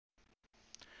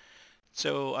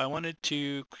So I wanted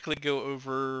to quickly go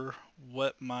over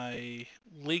what my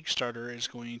league starter is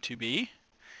going to be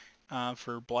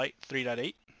for Blight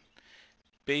 3.8.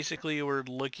 Basically, we're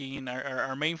looking,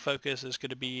 our main focus is going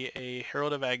to be a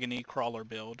Herald of Agony crawler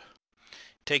build,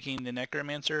 taking the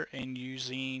Necromancer and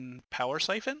using Power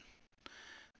Siphon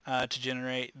to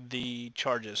generate the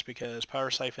charges, because Power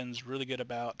Siphon's really good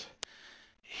about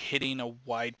hitting a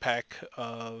wide pack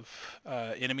of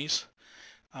enemies.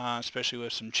 Especially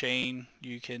with some chain,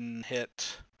 you can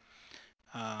hit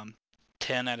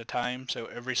 10 at a time, so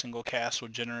every single cast will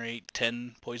generate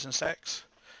 10 poison stacks,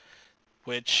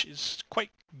 which is quite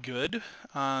good,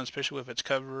 especially with its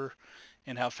cover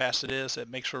and how fast it is. It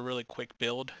makes for a really quick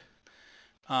build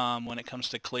when it comes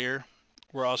to clear.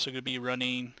 We're also going to be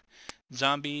running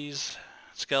zombies,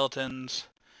 skeletons,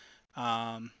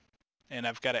 and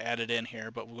I've got to add it in here,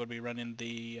 but we're going to be running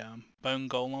the bone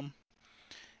golem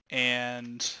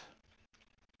and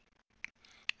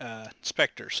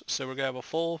specters. So we're going to have a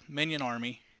full minion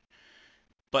army,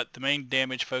 but the main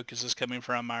damage focus is coming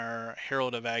from our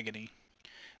Herald of Agony,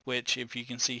 which, if you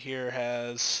can see here,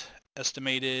 has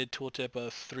estimated tooltip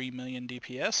of 3 million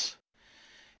DPS,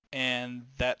 and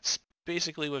that's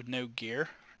basically with no gear.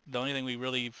 The only thing we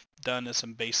really have done is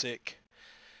some basic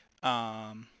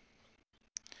minion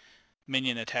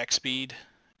attack speed,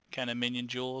 kind of minion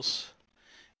jewels,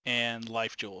 and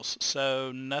life jewels.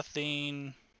 So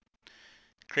nothing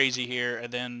crazy here,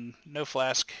 and then no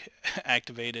flask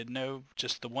activated, no,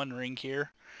 just the one ring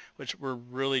here, which we're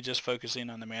really just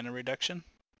focusing on the mana reduction,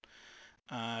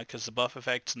 because the buff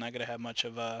effect's not going to have much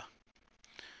of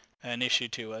an issue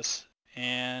to us.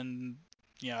 And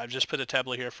I've just put a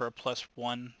tablet here for a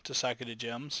 +1 to socketed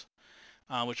gems,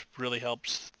 which really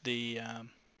helps the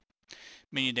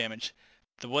minion damage.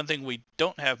 The one thing we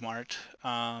don't have marked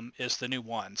is the new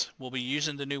wands. We'll be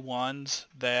using the new wands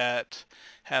that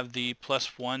have the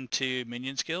 +1 to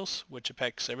minion skills, which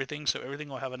affects everything, so everything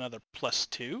will have another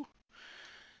 +2.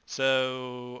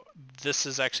 So this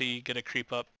is actually going to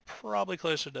creep up probably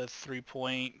closer to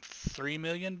 3.3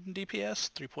 million DPS,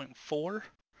 3.4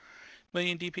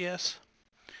 million DPS.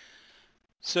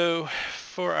 So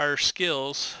for our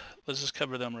skills, let's just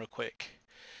cover them real quick.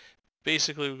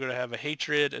 Basically, we're going to have a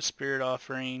hatred, a spirit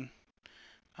offering,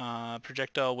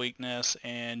 projectile weakness,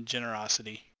 and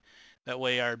generosity. That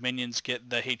way our minions get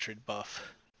the hatred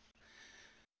buff.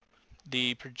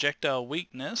 The projectile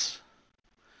weakness,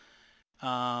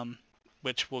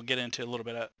 which we'll get into a little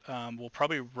bit, we'll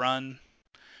probably run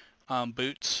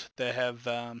boots that have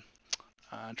I'm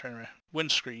trying to remember,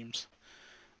 wind screams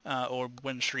or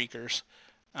wind shriekers.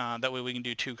 That way we can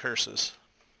do 2 curses.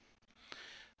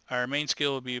 Our main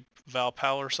skill will be Val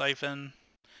Power Siphon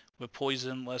with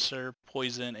Poison, Lesser,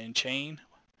 Poison, and Chain.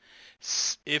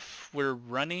 If we're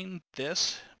running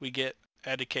this, we get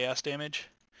added chaos damage,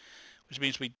 which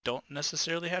means we don't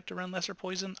necessarily have to run Lesser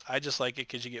Poison. I just like it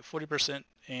because you get 40%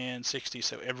 and 60,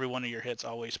 so every one of your hits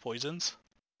always poisons.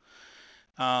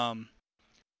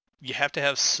 You have to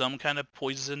have some kind of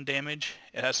poison damage.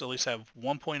 It has to at least have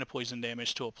 1 point of poison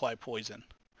damage to apply poison,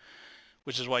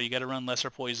 which is why you got to run Lesser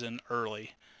Poison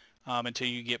early. Until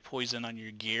you get poison on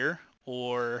your gear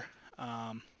or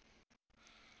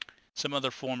some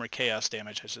other form of chaos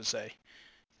damage, I should say.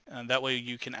 And that way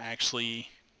you can actually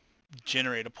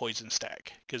generate a poison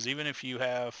stack. Because even if you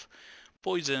have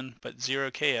poison but 0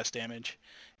 chaos damage,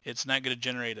 it's not going to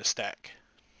generate a stack.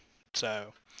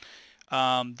 So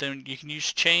then you can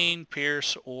use Chain,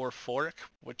 Pierce, or Fork,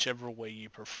 whichever way you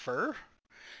prefer.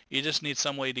 You just need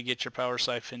some way to get your Power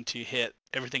Siphon to hit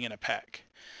everything in a pack.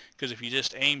 Because if you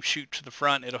just aim, shoot to the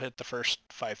front, it'll hit the first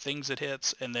 5 things it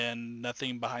hits, and then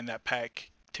nothing behind that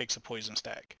pack takes a poison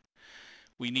stack.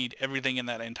 We need everything in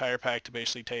that entire pack to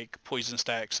basically take poison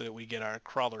stacks so that we get our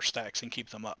crawler stacks and keep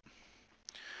them up.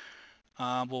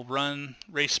 We'll run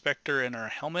Race Spectre in our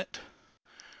helmet.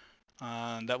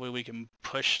 That way we can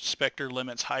push Spectre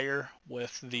limits higher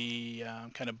with the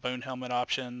kind of bone helmet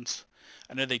options.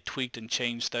 I know they tweaked and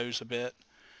changed those a bit.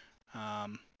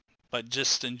 But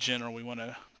just in general, we want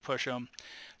to push them.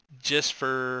 Just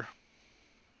for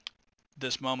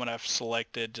this moment, I've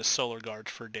selected just Solar Guards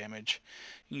for damage.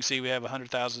 You can see we have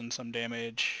 100,000 some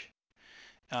damage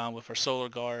with our Solar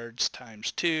Guards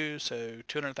times 2, so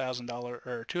 $200,000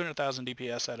 or 200,000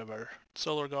 DPS out of our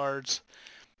Solar Guards.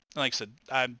 And like I said,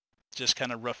 I just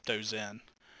kind of roughed those in.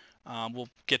 We'll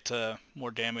get to more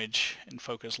damage and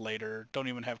focus later. Don't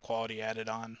even have quality added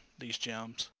on these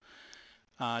gems.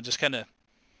 Just kind of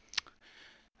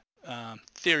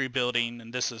theory building,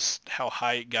 and this is how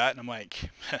high it got, and I'm like,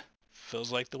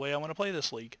 feels like the way I want to play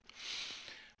this league.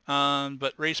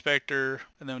 But Ray Spectre,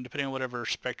 and then depending on whatever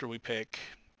Spectre we pick,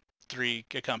 3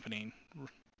 accompanying.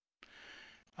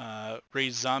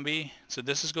 Raised Zombie. So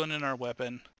this is going in our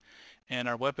weapon, and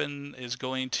our weapon is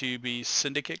going to be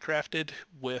Syndicate crafted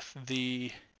with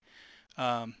the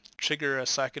trigger a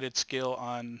socketed skill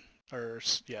on,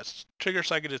 trigger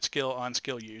socketed skill on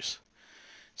skill use.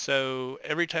 So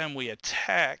every time we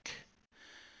attack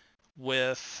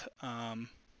with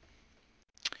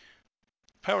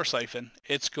Power Siphon,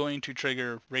 it's going to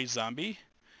trigger Raised Zombie,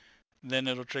 then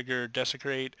it'll trigger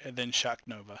Desecrate, and then Shock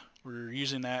Nova. We're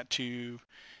using that to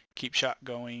keep shock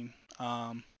going,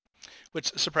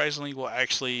 which surprisingly will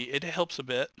actually, it helps a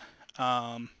bit.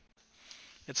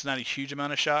 It's not a huge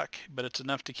amount of shock, but it's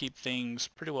enough to keep things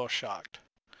pretty well shocked.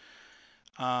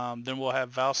 Then we'll have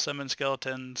Val Summon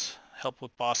Skeletons, help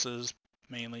with bosses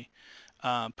mainly.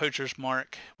 Poacher's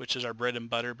Mark, which is our bread and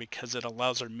butter because it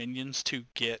allows our minions to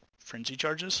get frenzy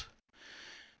charges.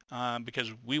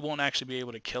 Because we won't actually be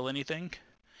able to kill anything,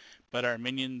 but our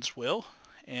minions will,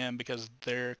 and because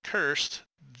they're cursed,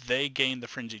 they gain the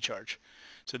frenzy charge.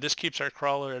 So this keeps our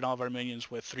crawler and all of our minions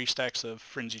with 3 stacks of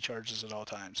frenzy charges at all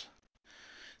times.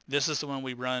 This is the one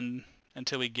we run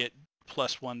until we get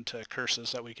 +1 to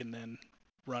curses that we can then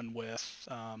run with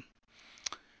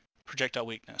projectile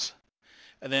weakness.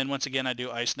 And then once again I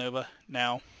do Ice Nova.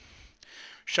 Now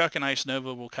Shock and Ice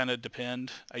Nova will kind of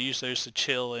depend. I use those to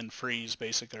chill and freeze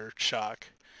basic or shock.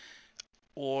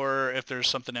 Or if there's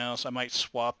something else, I might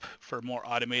swap for more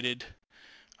automated.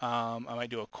 I might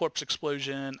do a corpse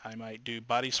explosion. I might do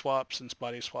body swap, since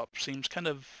body swap seems kind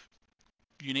of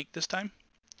unique this time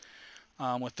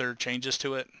with their changes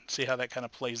to it. See how that kind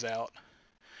of plays out.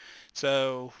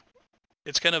 So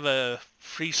it's kind of a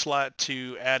free slot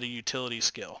to add a utility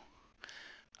skill.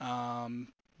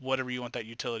 Whatever you want that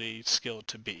utility skill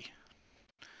to be.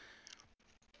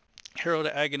 Herald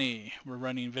of Agony, we're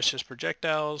running Vicious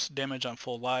Projectiles, damage on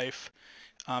full life.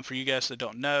 For you guys that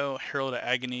don't know, Herald of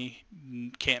Agony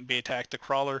can't be attacked. The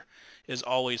crawler is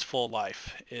always full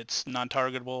life. It's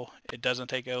non-targetable, it doesn't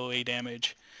take AoE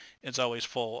damage, it's always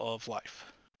full of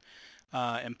life.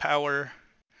 Empower,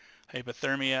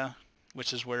 Hypothermia,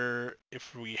 which is where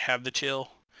if we have the chill,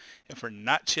 if we're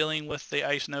not chilling with the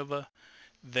Ice Nova,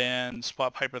 then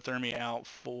swap Hypothermia out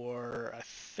for, I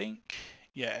think,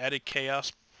 yeah, added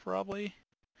Chaos probably.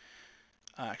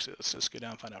 Actually, let's just go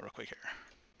down and find out real quick here.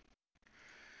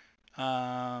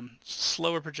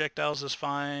 Slower projectiles is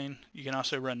fine. You can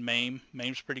also run Maim.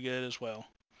 Maim's pretty good as well.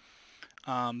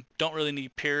 Don't really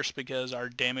need Pierce because our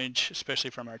damage,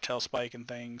 especially from our tail spike and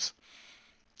things,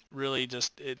 really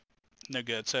just no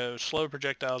good. So slower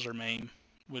projectiles or Maim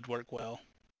would work well.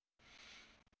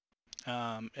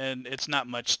 And it's not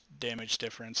much damage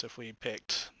difference if we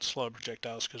picked slow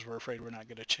projectiles because we're afraid we're not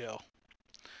going to chill.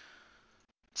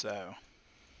 So,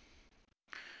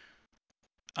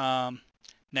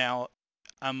 now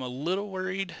I'm a little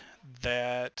worried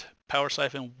that Power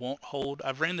Siphon won't hold.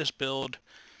 I've ran this build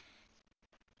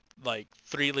like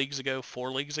 3 leagues ago,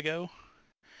 4 leagues ago,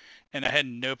 and I had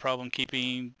no problem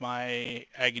keeping my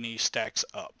Agony stacks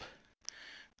up.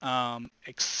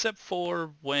 Except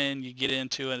for when you get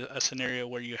into a scenario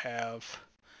where you have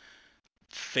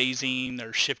phasing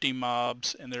or shifting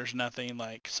mobs and there's nothing,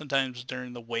 like sometimes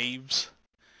during the waves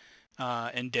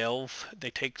and delve, they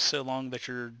take so long that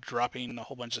you're dropping a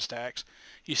whole bunch of stacks.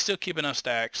 You still keep enough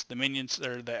stacks. The minions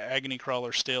or the Agony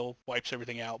Crawler still wipes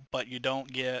everything out, but you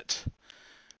don't get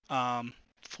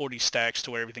 40 stacks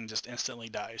to where everything just instantly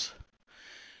dies.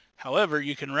 However,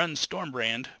 you can run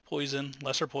Stormbrand, Poison,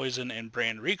 Lesser Poison, and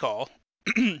Brand Recall,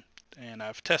 and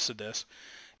I've tested this,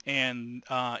 and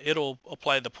it'll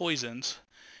apply the poisons.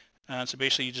 So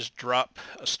basically you just drop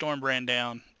a Stormbrand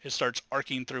down, it starts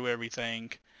arcing through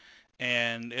everything,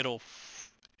 and it'll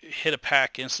hit a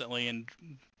pack instantly and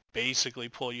basically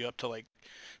pull you up to like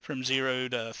from 0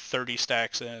 to 30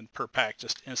 stacks in per pack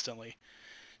just instantly.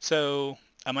 So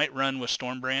I might run with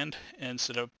Stormbrand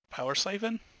instead of Power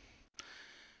Siphon.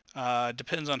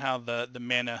 Depends on how the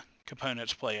mana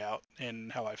components play out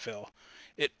and how I feel.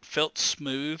 It felt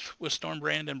smooth with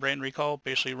Stormbrand and Brand Recall,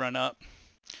 basically run up.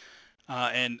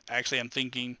 And actually I'm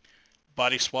thinking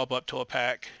body swap up to a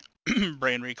pack,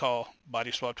 Brand Recall,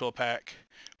 body swap to a pack,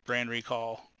 Brand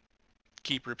Recall,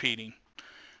 keep repeating.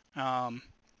 While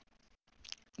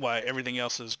everything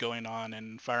else is going on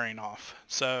and firing off.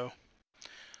 So,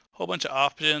 whole bunch of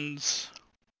options.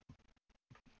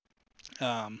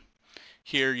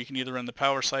 Here you can either run the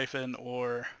Power Siphon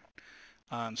or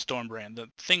Stormbrand. The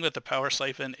thing with the Power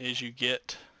Siphon is you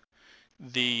get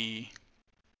the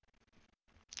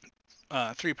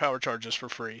 3 power charges for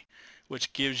free,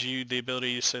 which gives you the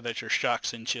ability so that your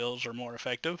shocks and chills are more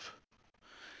effective.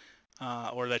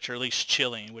 or that you're at least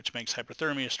chilling, which makes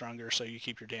hyperthermia stronger, so you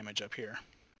keep your damage up here.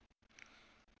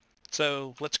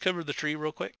 So let's cover the tree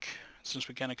real quick, since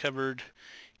we kind of covered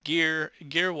gear.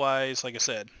 Gear-wise, like I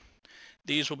said,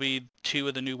 these will be 2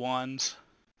 of the new wands,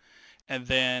 and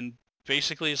then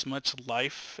basically as much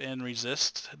life and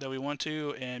resist that we want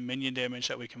to, and minion damage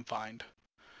that we can find.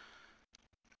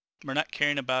 We're not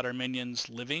caring about our minions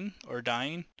living or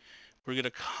dying. We're going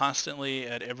to constantly,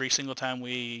 at every single time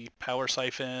we power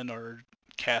siphon or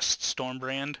cast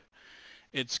Stormbrand,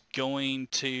 it's going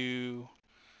to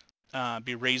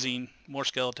be raising more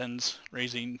skeletons,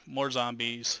 raising more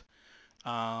zombies,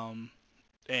 and,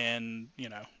 you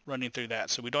know, running through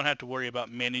that. So we don't have to worry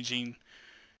about managing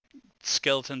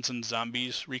skeletons and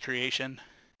zombies recreation.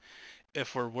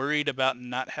 If we're worried about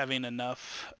not having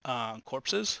enough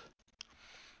corpses,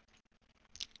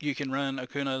 you can run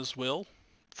Akuna's Will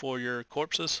for your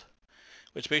corpses,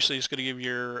 which basically is going to give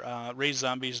your raised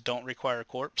zombies don't require a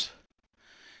corpse,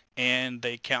 and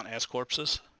they count as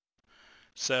corpses.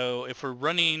 So if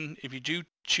you do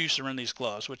choose to run these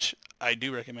gloves, which I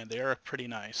do recommend, they are pretty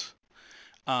nice,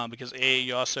 because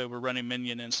we're running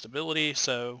minion instability,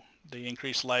 so the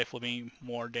increased life will be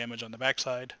more damage on the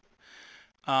backside.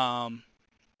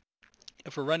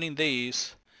 If we're running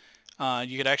these,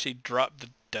 you could actually drop the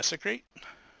Desecrate,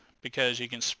 because you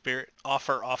can spirit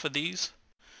offer off of these,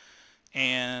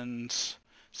 and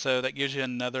so that gives you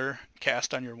another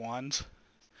cast on your wands,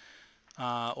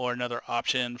 or another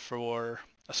option for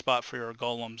a spot for your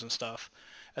golems and stuff.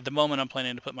 At the moment I'm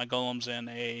planning to put my golems in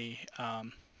a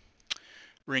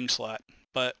ring slot,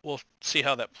 but we'll see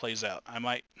how that plays out. I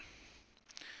might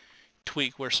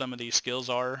tweak where some of these skills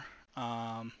are,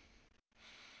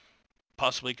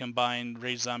 possibly combine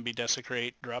Raise Zombie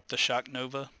Desecrate, drop the Shock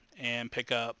Nova, and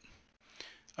pick up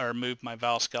or move my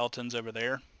Val Skeletons over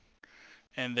there,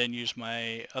 and then use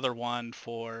my other wand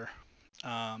for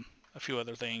a few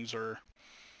other things. Or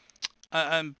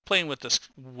I'm playing with this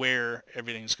where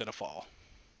everything's going to fall.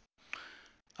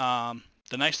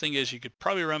 The nice thing is you could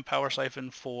probably run Power Siphon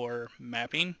for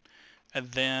mapping, and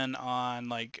then on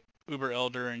like Uber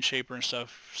Elder and Shaper and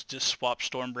stuff, just swap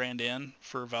Stormbrand in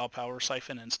for Val Power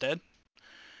Siphon instead,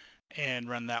 and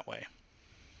run that way.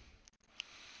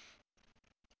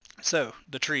 So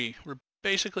the tree, we're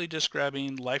basically just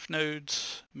grabbing life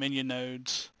nodes, minion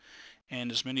nodes,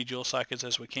 and as many jewel sockets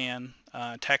as we can.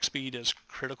 Attack speed is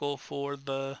critical for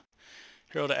the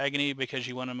Herald of Agony, because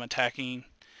you want him attacking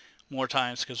more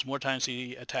times, because more times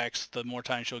he attacks, the more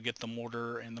times you'll get the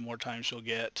mortar, and the more times you'll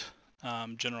get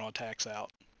general attacks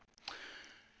out.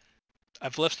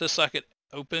 I've left this socket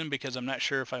open because I'm not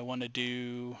sure if I want to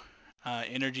do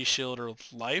energy shield or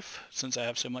life, since I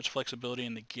have so much flexibility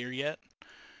in the gear yet.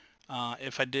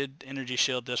 If I did energy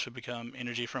shield, this would become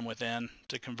energy from within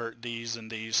to convert these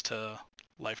and these to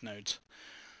life nodes.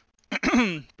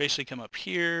 Basically come up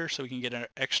here so we can get an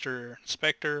extra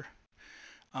Spectre,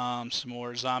 some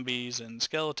more zombies and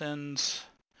skeletons.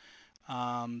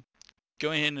 Going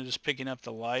ahead and just picking up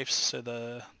the lives so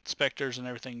the Spectres and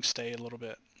everything stay a little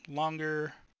bit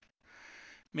longer.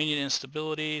 Minion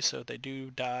instability, so if they do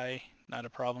die, not a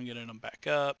problem getting them back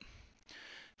up.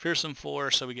 Fearsome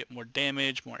Force, so we get more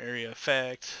damage, more area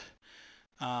effect,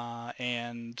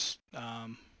 and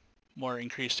more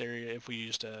increased area if we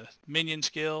used a minion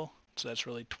skill. So that's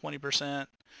really 20%.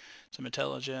 Some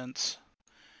intelligence,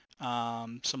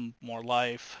 some more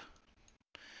life.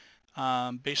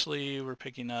 Basically, we're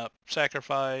picking up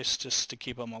Sacrifice just to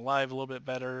keep them alive a little bit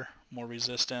better, more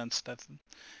resistance, that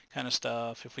kind of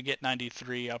stuff. If we get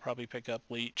 93, I'll probably pick up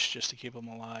Leech just to keep them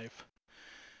alive.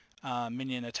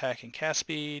 Minion attack and cast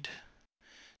speed,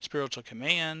 spiritual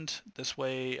command. This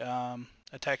way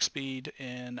attack speed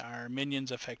and our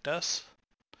minions affect us,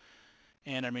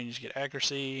 and our minions get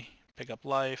accuracy, pick up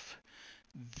life.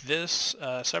 This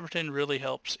Severton really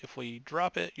helps if we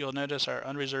drop it. You'll notice our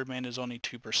unreserved mana is only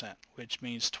 2%, which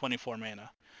means 24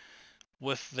 mana.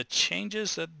 With the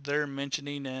changes that they're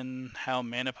mentioning in how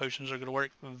mana potions are going to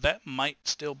work, that might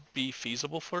still be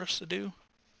feasible for us to do,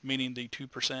 meaning the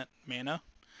 2% mana.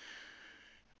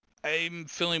 I'm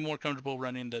feeling more comfortable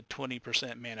running the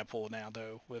 20% mana pool now,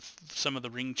 though, with some of the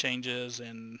ring changes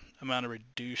and amount of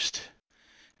reduced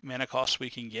mana costs we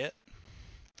can get.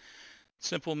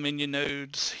 Simple minion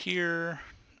nodes here,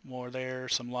 more there,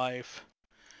 some life.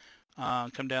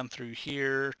 Come down through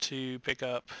here to pick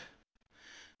up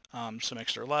some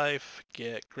extra life,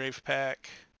 get Grave Pack,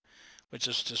 which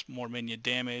is just more minion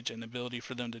damage and the ability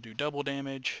for them to do double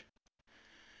damage.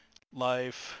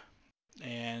 Life.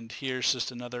 And here's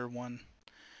just another one,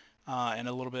 and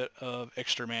a little bit of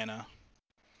extra mana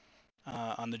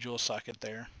on the jewel socket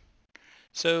there.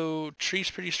 So tree's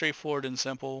pretty straightforward and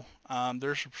simple.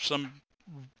 There's some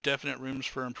definite rooms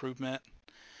for improvement.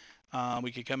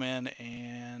 We could come in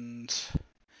and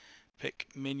pick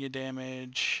minion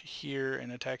damage here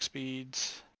and attack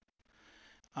speeds,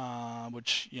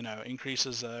 which, you know,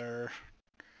 increases our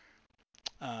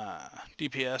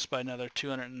DPS by another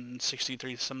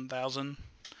 263 some thousand.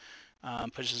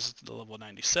 Pushes it to level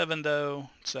 97 though,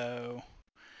 so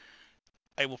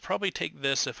I will probably take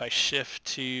this if I shift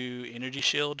to energy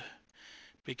shield,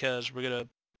 because we're going to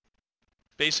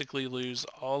basically lose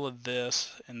all of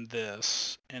this and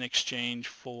this in exchange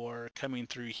for coming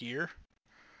through here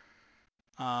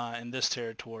in this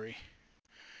territory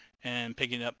and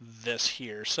picking up this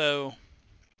here. So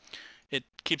it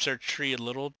keeps our tree a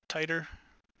little tighter.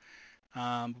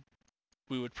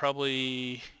 We would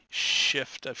probably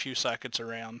shift a few sockets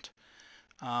around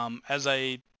as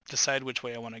I decide which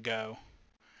way I want to go.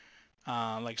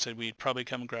 Like I said, we'd probably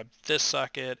come grab this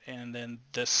socket and then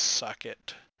this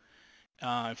socket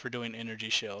if we're doing energy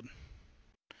shield.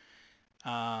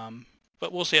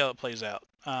 But we'll see how it plays out.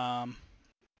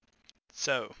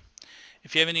 So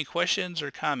if you have any questions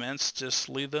or comments, just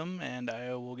leave them and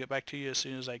I will get back to you as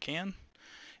soon as I can.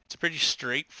 It's a pretty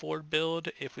straightforward build.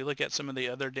 If we look at some of the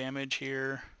other damage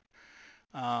here,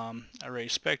 Array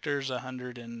Specters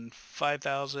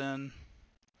 105,000.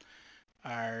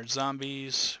 Our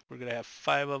zombies, we're going to have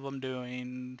 5 of them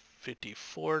doing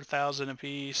 54,000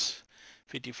 apiece,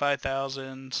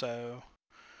 55,000, so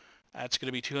that's going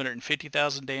to be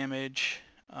 250,000 damage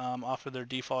off of their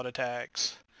default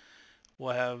attacks.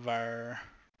 We'll have our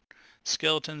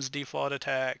skeletons default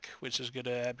attack, which is going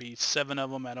to be 7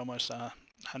 of them at almost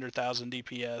 100,000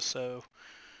 DPS, so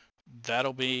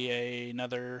that'll be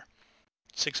another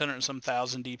 600 and some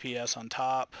thousand DPS on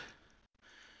top.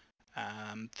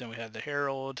 Then we have the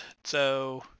Herald,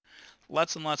 so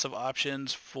lots and lots of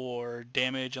options for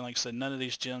damage, and like I said, none of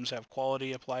these gems have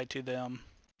quality applied to them.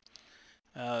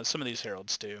 Some of these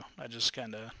Heralds do. I just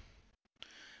kind of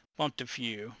bumped a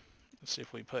few. Let's see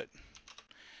if we put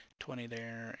 20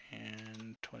 there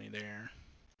and 20 there.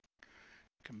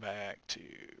 Come back to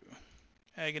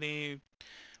Agony.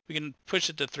 We can push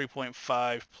it to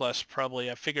 3.5 plus probably,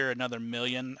 I figure, another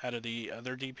million out of the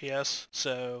other DPS.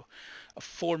 So a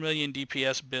 4 million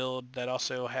DPS build that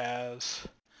also has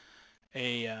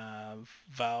a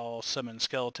Val summon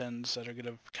skeletons that are going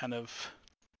to kind of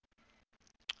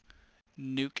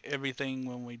nuke everything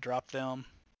when we drop them,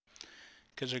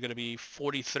 because there are going to be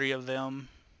 43 of them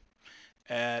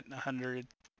at 100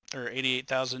 or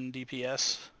 88,000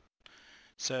 DPS.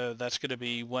 So that's going to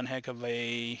be one heck of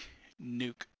a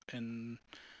nuke. And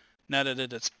now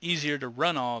that it's easier to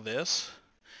run all this,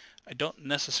 I don't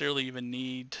necessarily even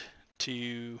need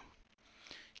to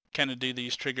kind of do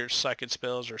these trigger socket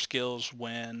spells or skills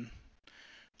when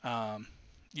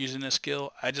using this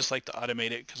skill. I just like to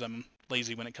automate it because I'm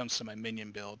lazy when it comes to my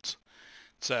minion builds.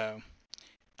 So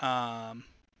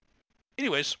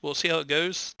anyways, we'll see how it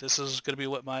goes. This is going to be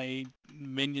what my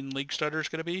minion league starter is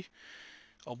going to be.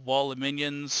 A wall of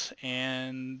minions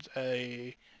and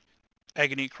a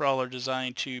Agony crawler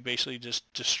designed to basically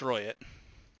just destroy it.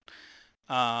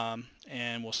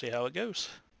 And we'll see how it goes.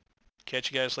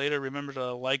 Catch you guys later. Remember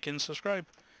to like and subscribe.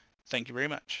 Thank you very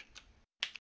much.